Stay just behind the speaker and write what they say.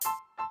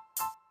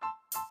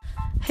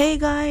Hey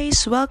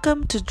guys,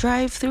 welcome to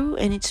Drive Through,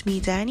 and it's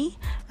me, Danny.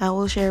 I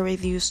will share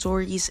with you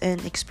stories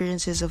and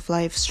experiences of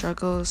life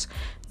struggles,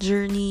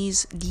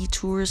 journeys,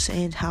 detours,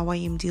 and how I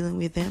am dealing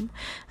with them,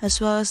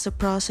 as well as the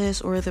process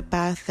or the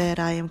path that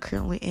I am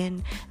currently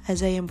in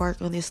as I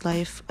embark on this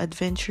life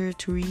adventure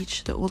to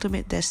reach the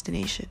ultimate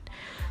destination.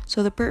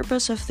 So, the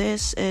purpose of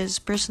this is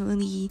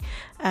personally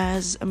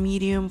as a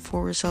medium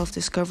for self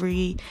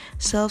discovery,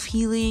 self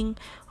healing,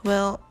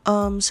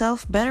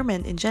 self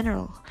betterment in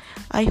general.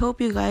 I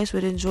hope you guys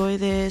would enjoy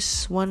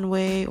this one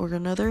way or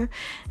another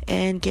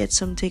and get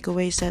some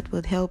takeaways that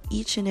would help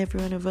each and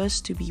every one of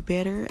us to be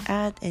better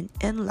at and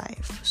in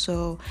life.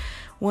 So,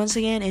 once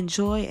again,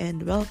 enjoy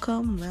and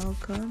welcome.